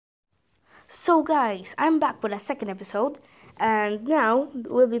So guys, I'm back with a second episode, and now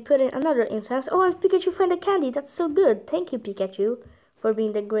we'll be putting another incense. Oh, and Pikachu found a candy. That's so good. Thank you, Pikachu, for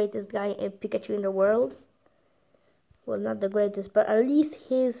being the greatest guy, Pikachu in the world. Well, not the greatest, but at least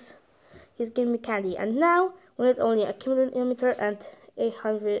he's giving me candy. And now we need only a kilometer and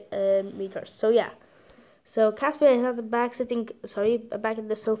 800 meters. So yeah. So Casper is at the back back at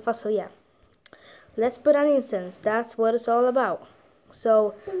the sofa. So yeah, let's put an incense. That's what it's all about.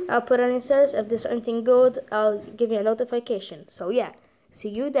 So I'll put an incense. If there's anything good, I'll give you a notification. So yeah, see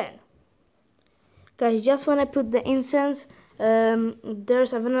you then. Guys, just when I put the incense,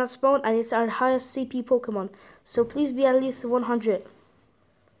 there's a vanilla spawn and it's our highest CP Pokemon. So please be at least 100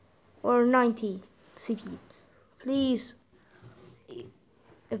 or 90 CP. Please.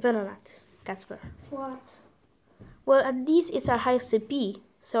 Venonat, Casper. What? Well, at least it's our highest CP,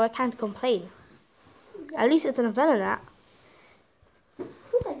 so I can't complain. At least it's an Venonat.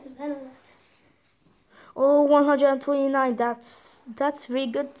 Oh, 129. That's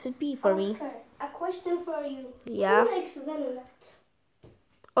really good CP for me. A question for you. Yeah. Who likes Venonat?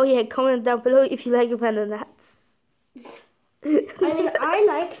 Oh yeah, comment down below if you like Venonats. I mean, I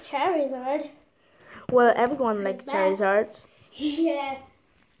like Charizard. Well, everyone likes Charizard. Yeah.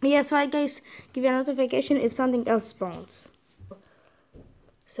 Yeah, so I guys give you a notification if something else spawns.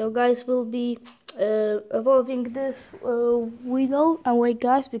 So guys, we'll be evolving this Weedle. And wait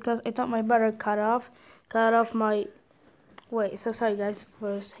guys, because I thought my brother cut off my... Wait, so sorry guys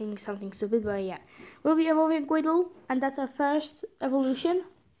for saying something stupid, but yeah. We'll be evolving Weedle, and that's our first evolution.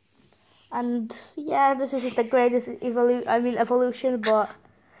 And yeah, this isn't the greatest evolution, but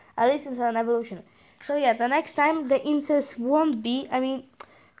at least it's an evolution. So yeah, the next time the incense won't be,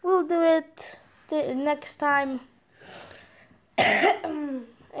 we'll do it the next time.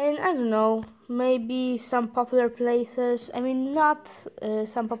 And I don't know, maybe some popular places. Not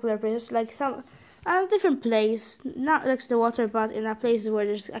some popular places, like some different place, not next to the water, but in a place where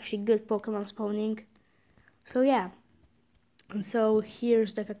there's actually good Pokemon spawning. So yeah. And so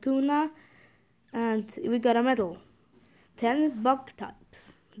here's the Kakuna, and we got a medal. 10 bug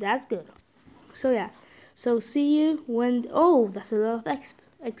types. That's good. So yeah. So see you when... Oh, that's a lot of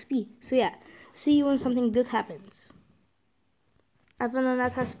XP. So yeah. See you when something good happens.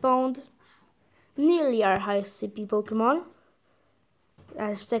 Venonat has spawned nearly our highest CP Pokemon.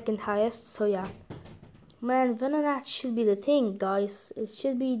 Our second highest, so yeah. Man, Venonat should be the thing, guys. It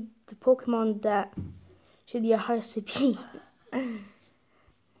should be the Pokemon that should be our highest CP.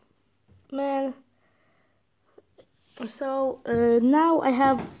 Man. So now I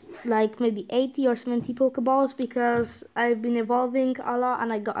have like maybe 80 or 70 Pokeballs because I've been evolving a lot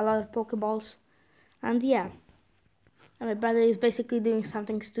and I got a lot of Pokeballs. And yeah. And my brother is basically doing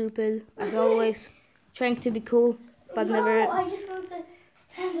something stupid, as always, trying to be cool, but never... No, I just want to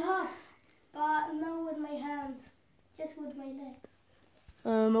stand up, but not with my hands, just with my legs.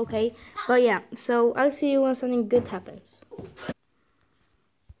 Okay, but yeah, so I'll see you when something good happens.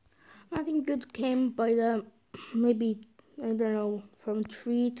 Nothing good came by the, maybe, I don't know, from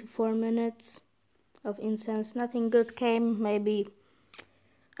 3 to 4 minutes of incense. Nothing good came, maybe.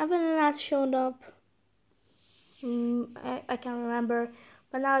 Venonat showed up. I can't remember,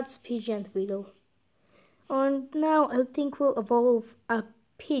 but now it's Pidgey and Weedle. And now I think we'll evolve a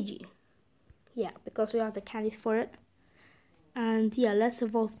Pidgey. Yeah, because we have the candies for it. And yeah, let's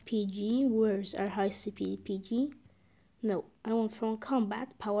evolve Pidgey. Where's our high CP Pidgey? No, I want from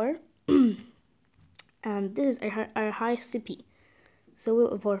combat power. And this is our high CP. So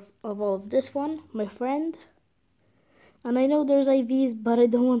we'll evolve this one, my friend. And I know there's IVs, but I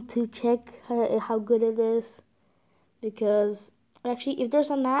don't want to check how good it is. Because actually, if there's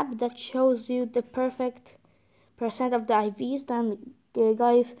an app that shows you the perfect percent of the IVs, then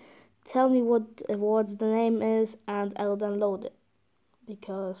guys, tell me what the name is and I'll download it.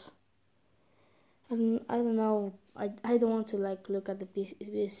 Because I don't know, I don't want to like look at the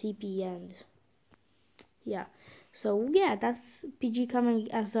CP and yeah. So yeah, that's PG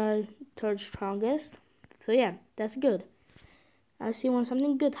coming as our third strongest. So yeah, that's good. I'll see when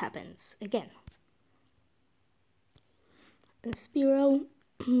something good happens again. Spearow,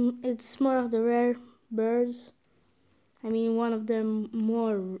 it's more of the rare birds. One of the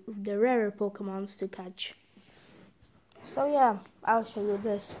rarer Pokemons to catch. So yeah, I'll show you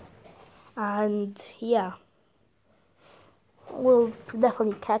this. And yeah, we'll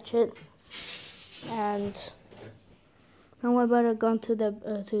definitely catch it. And now I better go to the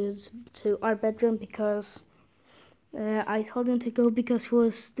to our bedroom because I told him to go because he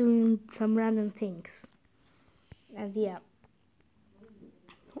was doing some random things. And yeah.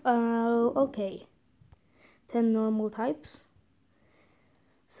 Okay. 10 normal types.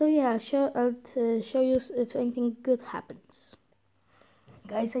 So yeah, I'll show you if anything good happens.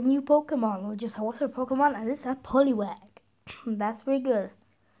 Guys, a new Pokemon, which is a water Pokemon, and it's a Poliwag. That's pretty good.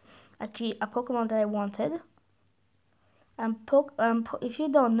 Actually, a Pokemon that I wanted. And if you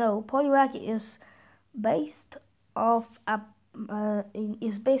don't know, Poliwag is based off a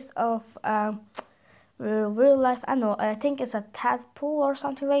real life animal. I think it's a tadpole or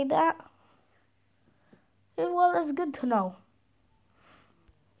something like that. Well, it's good to know.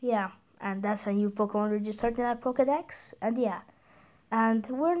 Yeah, and that's a new Pokemon registered in our Pokedex. And yeah, and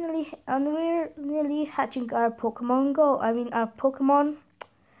we're nearly hatching our Pokemon Go. I mean our Pokemon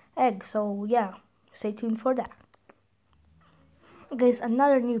egg. So yeah, stay tuned for that. Guys,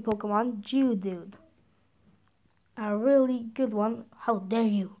 another new Pokemon, Geodude. A really good one. How dare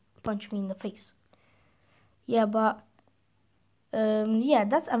you punch me in the face? Yeah, but yeah,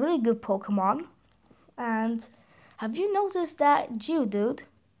 that's a really good Pokemon. And have you noticed that Geodude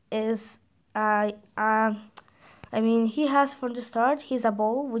is I mean, he has from the start, he's a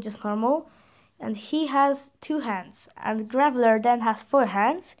ball, which is normal, and he has 2 hands. And Graveler then has 4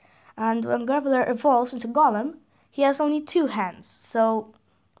 hands, and when Graveler evolves into Golem, he has only 2 hands. So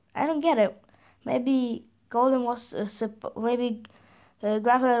I don't get it. Maybe Golem was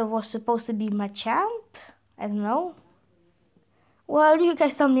Graveler was supposed to be Machamp. I don't know. Well, you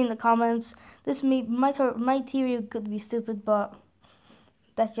guys tell me in the comments. This my theory could be stupid, but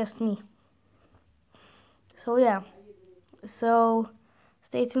that's just me. So yeah. So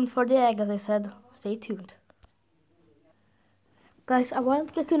stay tuned for the egg, as I said. Stay tuned. Guys, a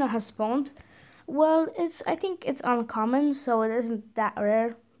wild Kakuna has spawned. Well, I think it's uncommon, so it isn't that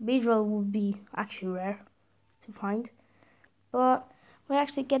rare. Beedrill would be actually rare to find. But we're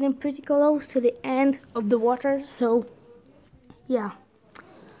actually getting pretty close to the end of the water, so yeah.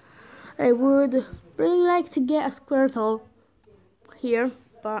 I would really like to get a Squirtle here,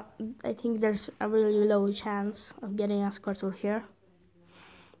 but I think there's a really low chance of getting a Squirtle here.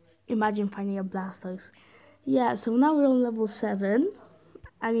 Imagine finding a Blastoise. Yeah, so now we're on level 7.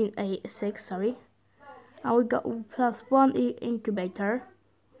 I mean 6, sorry. And we got +1 incubator,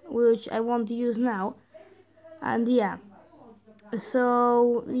 which I want to use now. And yeah.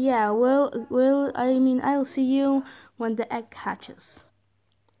 So yeah, I'll see you when the egg hatches.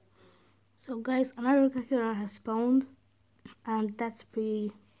 So guys, another Kakuna has spawned, and that's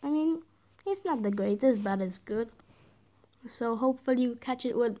pretty, I mean, it's not the greatest, but it's good. So hopefully you catch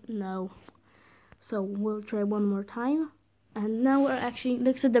it with, no. So we'll try one more time. And now we're actually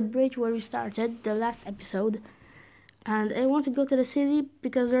next to the bridge where we started the last episode. And I want to go to the city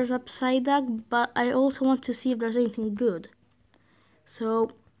because there's a Psyduck, but I also want to see if there's anything good.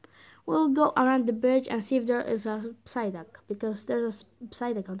 So we'll go around the bridge and see if there is a Psyduck, because there's a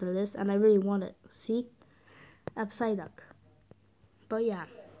Psyduck on the list and I really want it. See? A Psyduck. But yeah.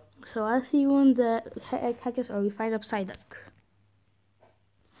 So I'll see you when the egg hatches or we find a Psyduck.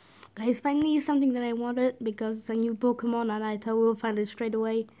 Guys, finally something that I wanted because it's a new Pokemon and I thought we'll find it straight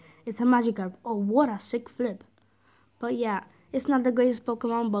away. It's a Magikarp. Oh, what a sick flip. But yeah, it's not the greatest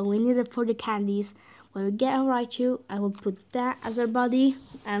Pokemon, but we need it for the candies. When we get a Raichu, I will put that as our body,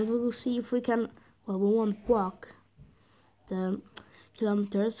 and we will see if we can, well, we won't walk the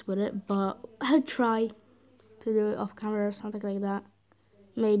kilometers with it, but I'll try to do it off camera or something like that.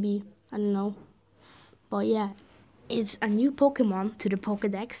 Maybe, I don't know. But yeah, it's a new Pokemon to the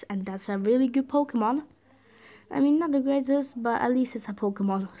Pokedex, and that's a really good Pokemon. I mean, not the greatest, but at least it's a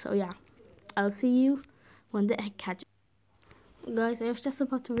Pokemon. So yeah, I'll see you when the egg catches. Guys, I was just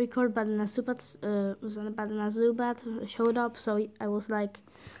about to record, but then a Zubat showed up, so I was like,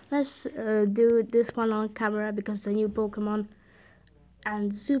 let's do this one on camera because it's a new Pokemon.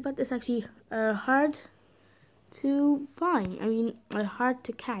 And Zubat is actually hard to find. I mean, hard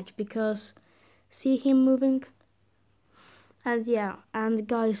to catch because see him moving. And yeah, and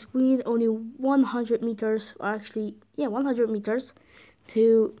guys, we need only 100 meters, or actually, yeah, 100 meters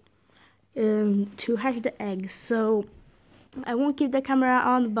to hatch the eggs. So I won't keep the camera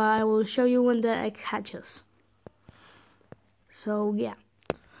on, but I will show you when the egg hatches. So yeah,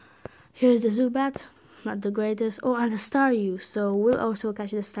 here's the Zubat, not the greatest. Oh, and the Staryu. So we'll also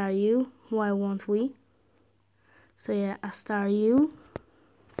catch the Staryu. Why won't we? So yeah, a Staryu.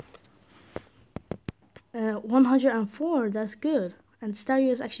 104. That's good. And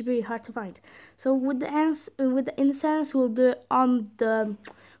Staryu is actually pretty hard to find. So with the incense, we'll do it on the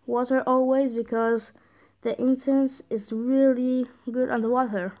water always because the incense is really good on the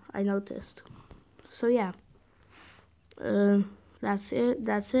water, I noticed. So yeah, that's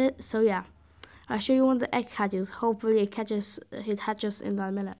it. So yeah, I'll show you when the egg hatches. Hopefully it hatches in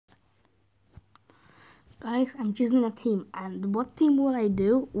a minute. Guys, I'm choosing a team, and what team will I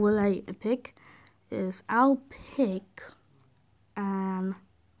do? Will I pick? Is I'll pick and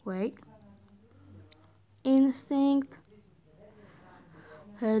wait. Instinct.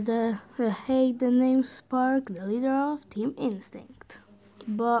 The name Spark, the leader of Team Instinct.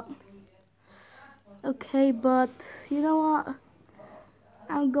 But okay, but you know what?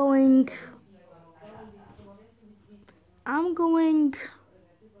 I'm going.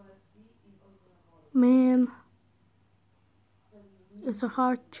 Man, it's a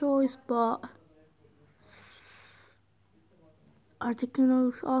hard choice, but Articuno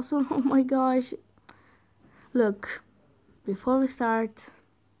is awesome. Oh my gosh! Look, before we start,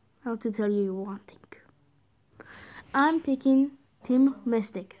 I want to tell you one thing. I'm picking Team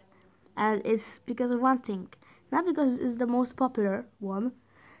Mystic, and it's because of one thing. Not because it's the most popular one.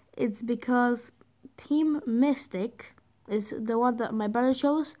 It's because Team Mystic is the one that my brother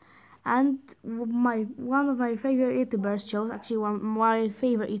chose, and one of my favorite YouTubers chose. Actually, my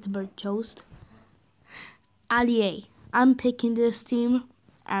favorite YouTuber chose Ali. I'm picking this team,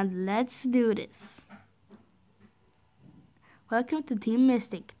 and let's do this. Welcome to Team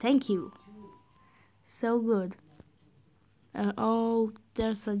Mystic. Thank you. So good. Oh,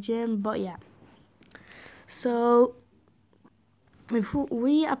 there's a gym, but yeah. So, if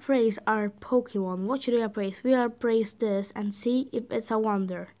we appraise our Pokemon, what should we appraise? We appraise this and see if it's a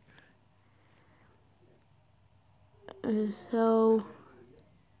wonder. So,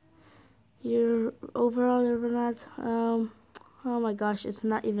 your overall internet, oh my gosh, it's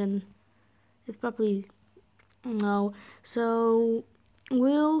not even, it's probably, no. So,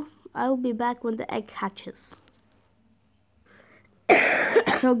 I'll be back when the egg hatches.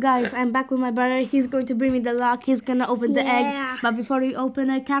 So guys, I'm back with my brother. He's going to bring me the lock. He's gonna open the egg. But before we open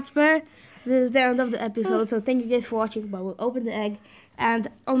it, Casper, this is the end of the episode. So thank you guys for watching. But we'll open the egg. And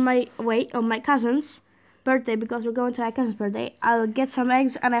on my cousin's birthday, because we're going to my cousin's birthday, I'll get some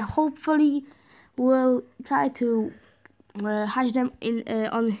eggs, and I hopefully will try to hatch them in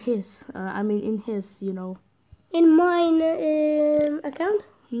in his, you know. In mine account?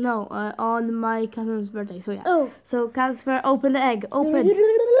 No, on my cousin's birthday. So yeah. Oh. So Casper, open the egg. Open.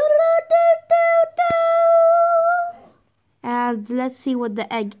 And let's see what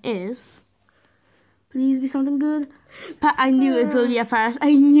the egg is. Please be something good. I knew it will be a Paris.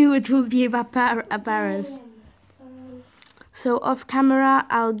 I knew it will be a Paris. So off camera,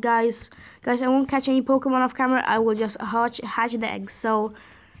 guys, I won't catch any Pokemon off camera. I will just hatch the eggs. So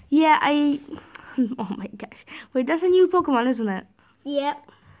yeah, oh my gosh. Wait, that's a new Pokemon, isn't it? Yep.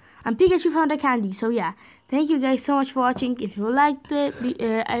 And Pikachu found a candy. So yeah, thank you guys so much for watching. If you liked it,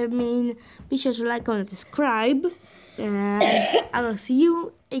 be sure to like, comment, subscribe. And I will see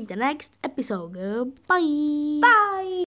you in the next episode. Goodbye. Bye.